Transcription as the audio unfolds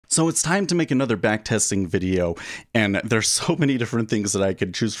So it's time to make another backtesting video, and there's so many different things that I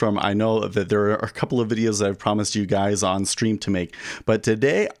could choose from. I know that there are a couple of videos that I've promised you guys on stream to make, but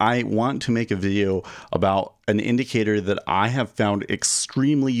today I want to make a video about an indicator that I have found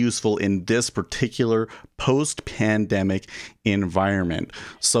extremely useful in this particular post-pandemic environment.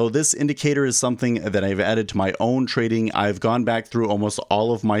 So this indicator is something that I've added to my own trading. I've gone back through almost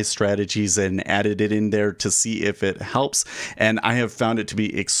all of my strategies and added it in there to see if it helps, and I have found it to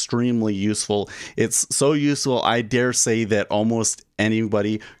be extremely useful. It's so useful, I dare say that almost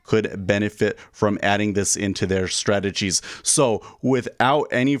anybody could benefit from adding this into their strategies. So without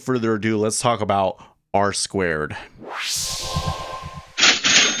any further ado, let's talk about R squared.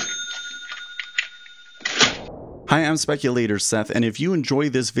 Hi, I'm Speculator Seth, and if you enjoy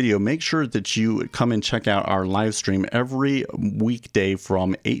this video, make sure that you come and check out our live stream every weekday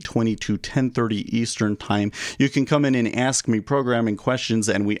from 8:20 to 10:30 Eastern Time. You can come in and ask me programming questions,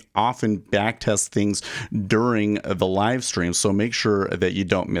 and we often backtest things during the live stream, so make sure that you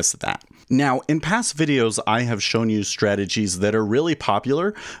don't miss that. Now, in past videos, I have shown you strategies that are really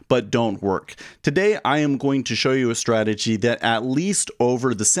popular but don't work. Today, I am going to show you a strategy that at least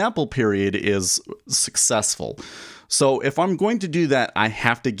over the sample period is successful. So if I'm going to do that, I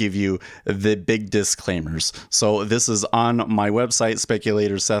have to give you the big disclaimers. So this is on my website,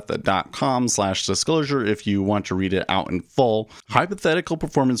 speculatorseth.com/disclosure, if you want to read it out in full. Hypothetical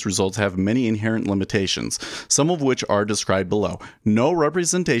performance results have many inherent limitations, some of which are described below. No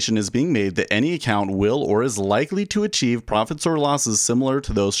representation is being made that any account will or is likely to achieve profits or losses similar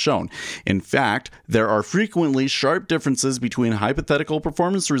to those shown. In fact, there are frequently sharp differences between hypothetical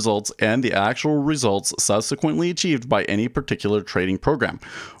performance results and the actual results subsequently achieved by any particular trading program.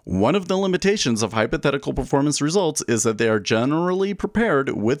 One of the limitations of hypothetical performance results is that they are generally prepared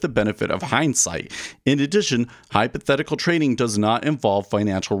with the benefit of hindsight. In addition, hypothetical trading does not involve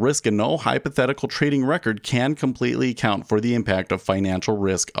financial risk, and no hypothetical trading record can completely account for the impact of financial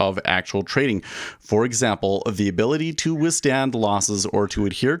risk of actual trading. For example, the ability to withstand losses or to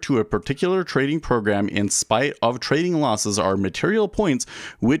adhere to a particular trading program in spite of trading losses are material points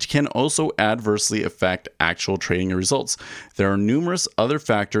which can also adversely affect actual trading results. There are numerous other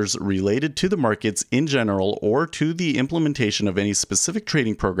factors related to the markets in general or to the implementation of any specific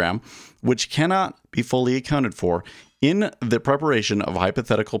trading program which cannot be fully accounted for in the preparation of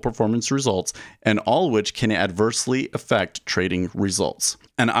hypothetical performance results, and all which can adversely affect trading results.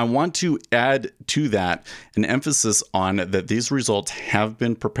 And I want to add to that an emphasis on that these results have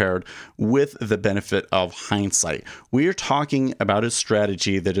been prepared with the benefit of hindsight. We are talking about a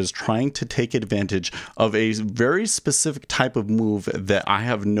strategy that is trying to take advantage of a very specific type of move that I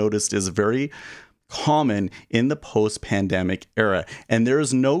have noticed is very common in the post-pandemic era, and there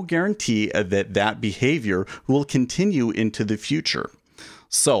is no guarantee that that behavior will continue into the future.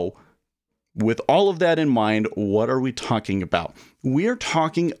 So with all of that in mind, what are we talking about? We are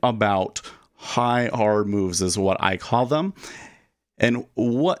talking about high R moves is what I call them. And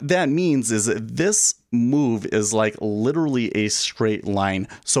what that means is that this move is like literally a straight line.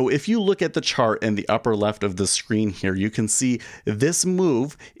 So if you look at the chart in the upper left of the screen here, you can see this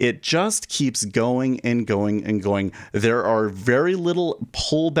move, it just keeps going and going and going. There are very little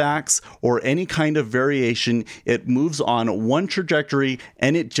pullbacks or any kind of variation. It moves on one trajectory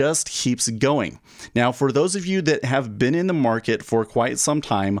and it just keeps going. Now, for those of you that have been in the market for quite some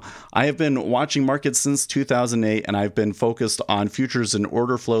time, I have been watching markets since 2008, and I've been focused on futures and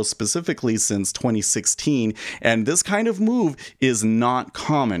order flow specifically since 2016, and this kind of move is not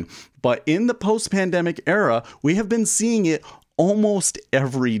common. But in the post-pandemic era, we have been seeing it almost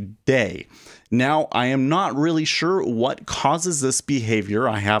every day. Now, I am not really sure what causes this behavior.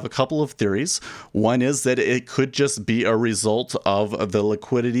 I have a couple of theories. One is that it could just be a result of the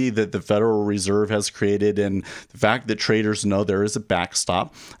liquidity that the Federal Reserve has created and the fact that traders know there is a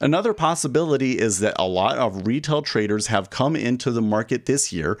backstop. Another possibility is that a lot of retail traders have come into the market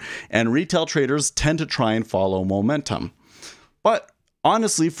this year, and retail traders tend to try and follow momentum. But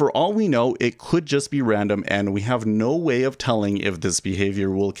honestly, for all we know, it could just be random, and we have no way of telling if this behavior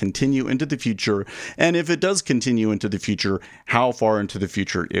will continue into the future, and if it does continue into the future, how far into the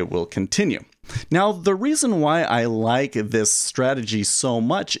future it will continue. Now, the reason why I like this strategy so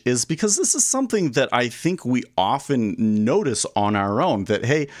much is because this is something that I think we often notice on our own, that,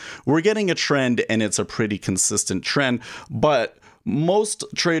 hey, we're getting a trend and it's a pretty consistent trend, but most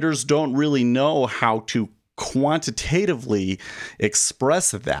traders don't really know how to quantitatively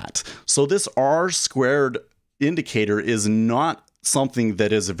express that. So this R squared indicator is not something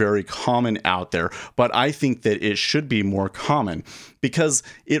that is very common out there, but I think that it should be more common because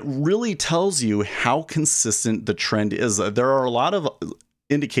it really tells you how consistent the trend is. There are a lot of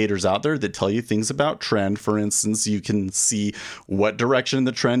indicators out there that tell you things about trend. For instance, you can see what direction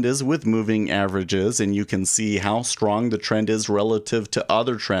the trend is with moving averages, and you can see how strong the trend is relative to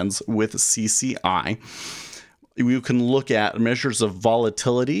other trends with CCI. You can look at measures of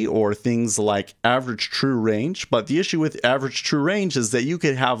volatility or things like average true range. But the issue with average true range is that you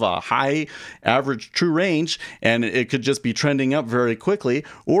could have a high average true range and it could just be trending up very quickly,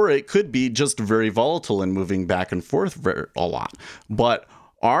 or it could be just very volatile and moving back and forth a lot. But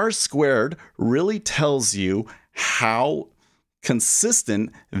R squared really tells you how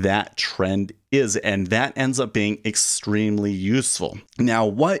consistent that trend is, and that ends up being extremely useful. Now,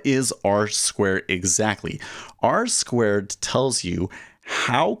 what is R squared exactly? R squared tells you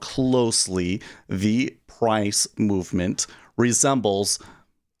how closely the price movement resembles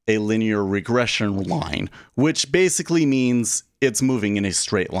a linear regression line, which basically means it's moving in a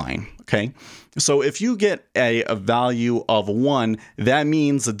straight line, okay? So if you get a value of 1, that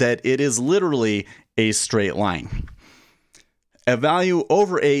means that it is literally a straight line. A value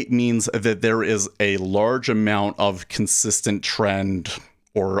over 8 means that there is a large amount of consistent trend,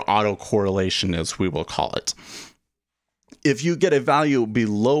 or autocorrelation as we will call it. If you get a value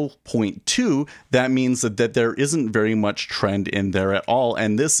below 0.2, that means that there isn't very much trend in there at all,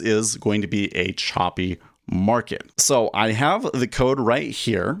 and this is going to be a choppy market. So I have the code right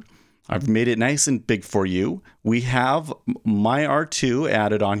here. I've made it nice and big for you. We have my R2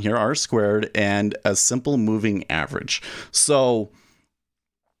 added on here, R squared, and a simple moving average. So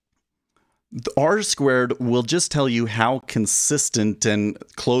the R squared will just tell you how consistent and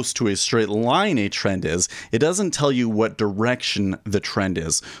close to a straight line a trend is. It doesn't tell you what direction the trend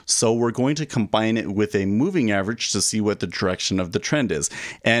is. So we're going to combine it with a moving average to see what the direction of the trend is.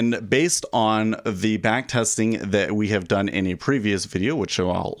 And based on the backtesting that we have done in a previous video, which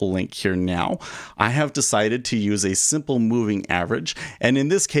I'll link here now, I have decided to use a simple moving average. And in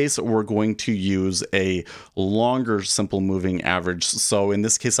this case, we're going to use a longer simple moving average. So in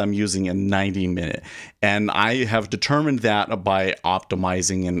this case, I'm using a 90-minute. And I have determined that by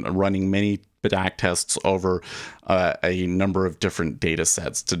optimizing and running many back tests over a number of different data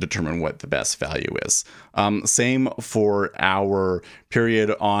sets to determine what the best value is. Same for our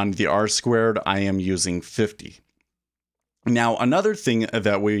period on the R squared, I am using 50. Now, another thing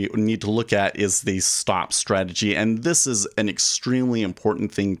that we need to look at is the stop strategy, and this is an extremely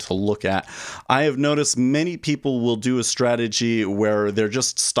important thing to look at. I have noticed many people will do a strategy where they're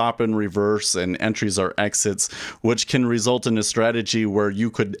just stop and reverse and entries are exits, which can result in a strategy where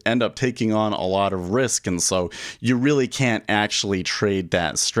you could end up taking on a lot of risk, and so you really can't actually trade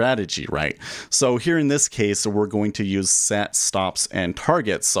that strategy, right? So here in this case, we're going to use set, stops, and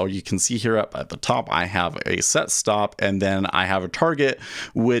targets. So you can see here up at the top, I have a set stop, and then I have a target,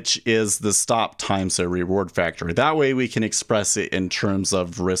 which is the stop times the reward factor. That way we can express it in terms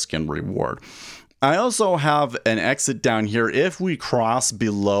of risk and reward. I also have an exit down here. If we cross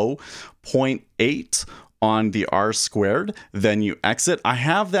below 0.8 on the R squared, then you exit. I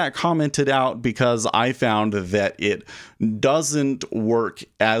have that commented out because I found that it doesn't work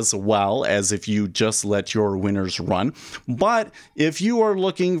as well as if you just let your winners run. But if you are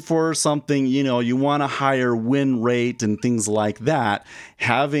looking for something, you want a higher win rate and things like that,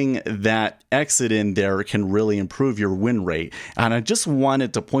 having that exit in there can really improve your win rate. And I just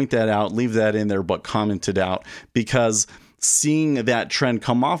wanted to point that out, leave that in there, but commented out because seeing that trend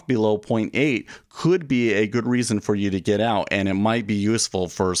come off below 0.8 could be a good reason for you to get out, and it might be useful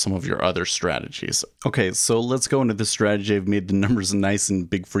for some of your other strategies. Okay, so let's go into the strategy. I've made the numbers nice and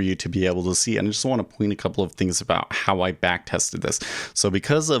big for you to be able to see, and I just want to point a couple of things about how I back tested this. So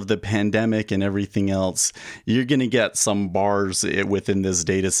because of the pandemic and everything else, you're going to get some bars within this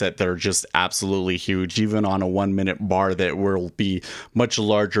data set that are just absolutely huge, even on a 1-minute bar that will be much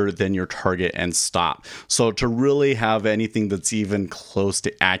larger than your target and stop. So to really have anything that's even close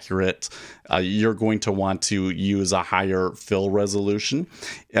to accurate, you're going to want to use a higher fill resolution.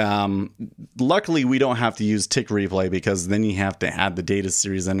 Luckily, we don't have to use tick replay because then you have to add the data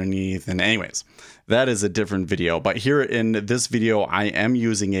series underneath. And anyways, that is a different video. But here in this video, I am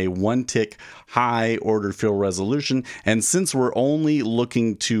using a 1-tick high order fill resolution. And since we're only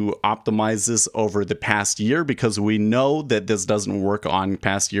looking to optimize this over the past year, because we know that this doesn't work on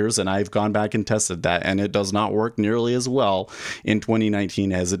past years, and I've gone back and tested that, and it does not work nearly as well in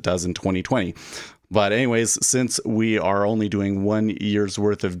 2019 as it does in 2020. But anyways, since we are only doing 1 year's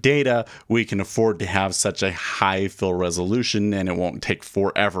worth of data, we can afford to have such a high fill resolution, and it won't take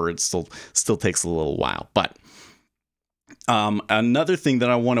forever. It still takes a little while. But Another thing that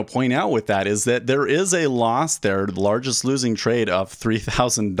I want to point out with that is that there is a loss there, the largest losing trade of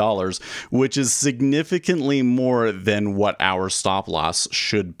 $3,000, which is significantly more than what our stop loss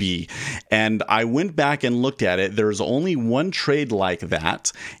should be. And I went back and looked at it. There's only one trade like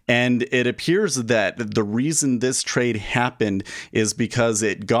that. And it appears that the reason this trade happened is because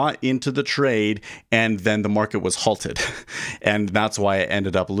it got into the trade and then the market was halted. And that's why it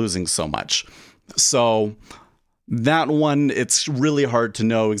ended up losing so much. So that one, it's really hard to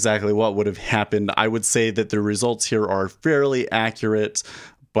know exactly what would have happened. I would say that the results here are fairly accurate,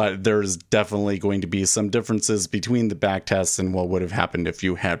 but there's definitely going to be some differences between the backtests and what would have happened if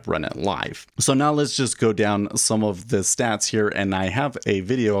you had run it live. So now let's just go down some of the stats here, and I have a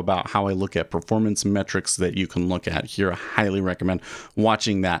video about how I look at performance metrics that you can look at here. I highly recommend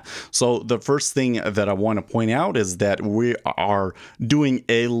watching that. So the first thing that I want to point out is that we are doing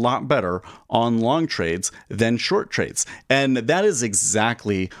a lot better on long trades than short trades, and that is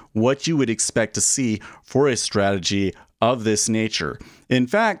exactly what you would expect to see for a strategy of this nature. In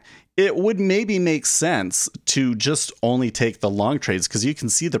fact, it would maybe make sense to just only take the long trades, because you can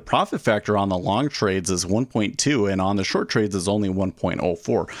see the profit factor on the long trades is 1.2 and on the short trades is only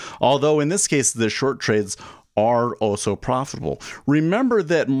 1.04. Although in this case, the short trades are also profitable. Remember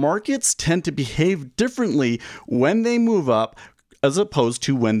that markets tend to behave differently when they move up as opposed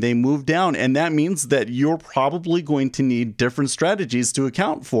to when they move down. And that means that you're probably going to need different strategies to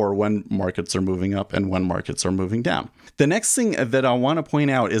account for when markets are moving up and when markets are moving down. The next thing that I want to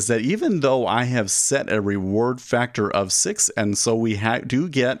point out is that even though I have set a reward factor of 6, and so we do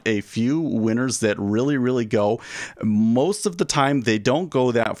get a few winners that really go, most of the time they don't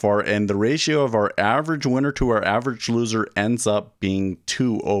go that far, and the ratio of our average winner to our average loser ends up being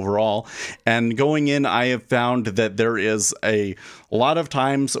 2 overall. And going in, I have found that there is a lot of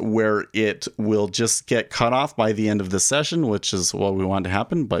times where it will just get cut off by the end of the session, which is what we want to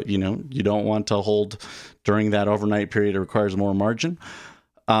happen. But you don't want to hold during that overnight period. It requires more margin.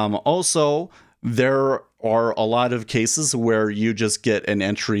 Also, there are a lot of cases where you just get an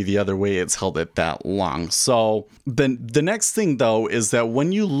entry the other way. It's held it that long. So the next thing though is that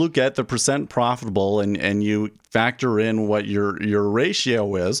when you look at the percent profitable and you factor in what your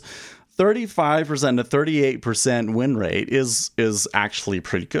ratio is, 35% to 38% win rate is actually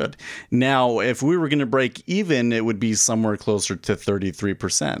pretty good. Now, if we were going to break even, it would be somewhere closer to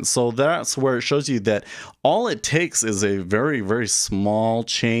 33%. So that's where it shows you that all it takes is a very small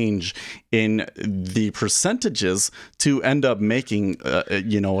change in the percentages to end up making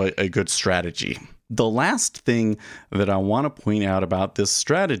a good strategy. The last thing that I want to point out about this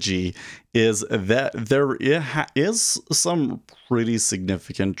strategy is that there is some pretty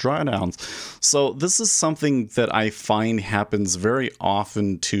significant drawdowns. So this is something that I find happens very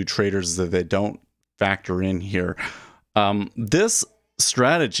often to traders that they don't factor in here. This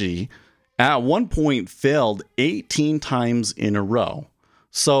strategy at one point failed 18 times in a row.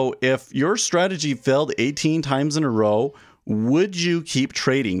 So if your strategy failed 18 times in a row, would you keep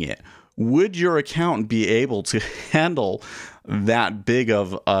trading it? Would your account be able to handle that big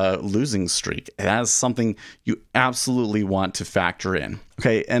of a losing streak? That is something you absolutely want to factor in.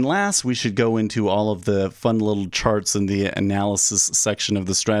 Okay, and last, we should go into all of the fun little charts in the analysis section of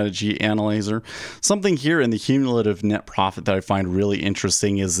the strategy analyzer. Something here in the cumulative net profit that I find really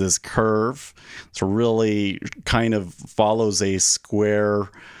interesting is this curve. It's really kind of follows a square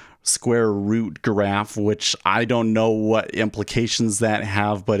root graph, which I don't know what implications that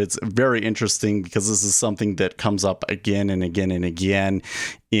have, but it's very interesting because this is something that comes up again and again and again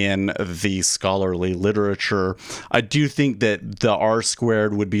in the scholarly literature. I do think that the R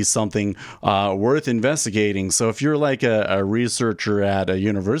squared would be something worth investigating. So if you're like a researcher at a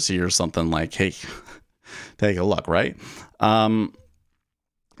university or something, like, hey, take a look, right?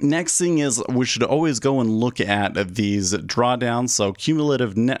 Next thing is we should always go and look at these drawdowns. So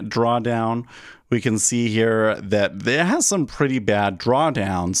cumulative net drawdown, we can see here that it has some pretty bad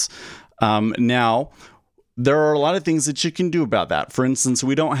drawdowns. Now, there are a lot of things that you can do about that. For instance,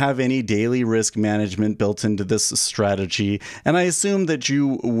 we don't have any daily risk management built into this strategy. And I assume that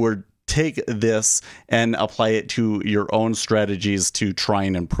you would take this and apply it to your own strategies to try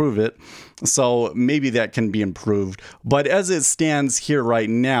and improve it. So maybe that can be improved. But as it stands here right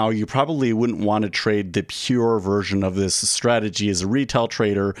now, you probably wouldn't want to trade the pure version of this strategy as a retail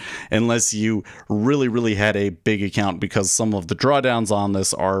trader unless you really had a big account, because some of the drawdowns on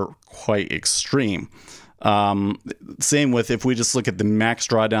this are quite extreme. Same with if we just look at the max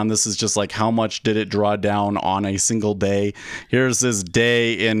drawdown, this is just like how much did it draw down on a single day. Here's this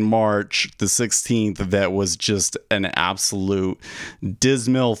day in March the 16th that was just an absolute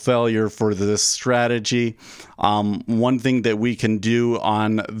dismal failure for this strategy. One thing that we can do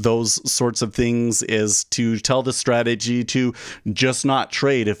on those sorts of things is to tell the strategy to just not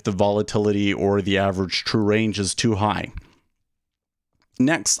trade if the volatility or the average true range is too high.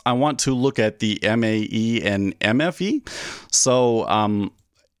 Next, I want to look at the MAE and MFE. So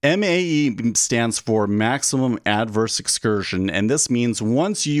MAE stands for maximum adverse excursion, and this means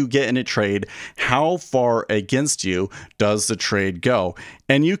once you get in a trade, how far against you does the trade go?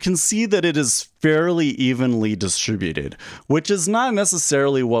 And you can see that it is fairly evenly distributed, which is not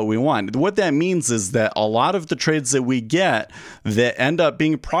necessarily what we want. What that means is that a lot of the trades that we get that end up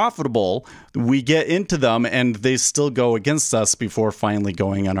being profitable, we get into them and they still go against us before finally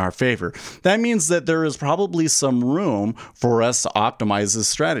going in our favor. That means that there is probably some room for us to optimize this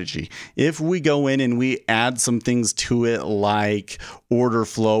strategy. If we go in and we add some things to it, like order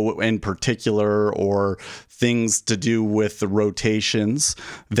flow in particular, or things to do with the rotations,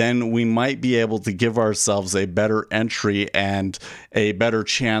 then we might be able to give ourselves a better entry and a better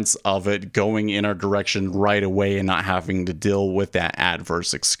chance of it going in our direction right away and not having to deal with that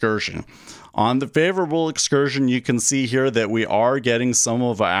adverse excursion. On the favorable excursion, you can see here that we are getting some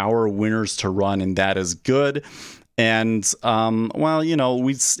of our winners to run, and that is good. And, well, you know,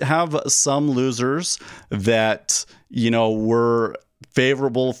 we have some losers that, you know, were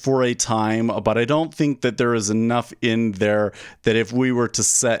favorable for a time, but I don't think that there is enough in there that if we were to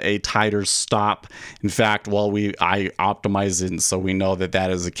set a tighter stop, in fact, well, I optimize it, so we know that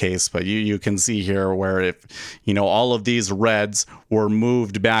that is the case. But you can see here where if, you know, all of these reds were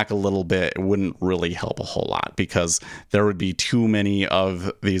moved back a little bit, it wouldn't really help a whole lot, because there would be too many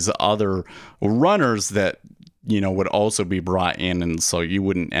of these other runners that, you know, would also be brought in, and so you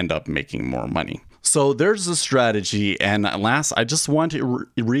wouldn't end up making more money. So there's the strategy, and last, I just want to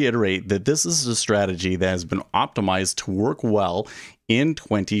reiterate that this is a strategy that has been optimized to work well in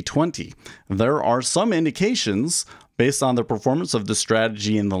 2020. There are some indications based on the performance of the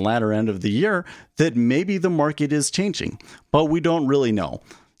strategy in the latter end of the year that maybe the market is changing, but we don't really know.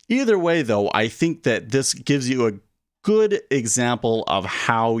 Either way, though, I think that this gives you a good example of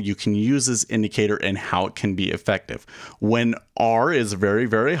how you can use this indicator and how it can be effective. When R is very,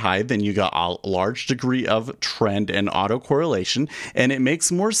 very high, then you got a large degree of trend and autocorrelation, and it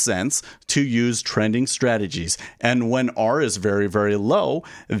makes more sense to use trending strategies. And when R is very, very low,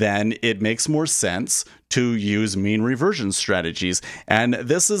 then it makes more sense to use mean reversion strategies. And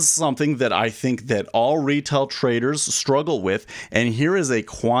this is something that I think that all retail traders struggle with. And here is a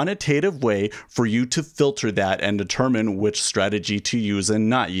quantitative way for you to filter that and determine which strategy to use and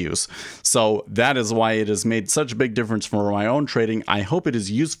not use. So that is why it has made such a big difference for my own trading. I hope it is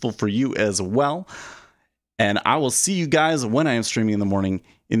useful for you as well. And I will see you guys when I am streaming in the morning.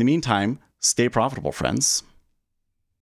 In the meantime, stay profitable, friends.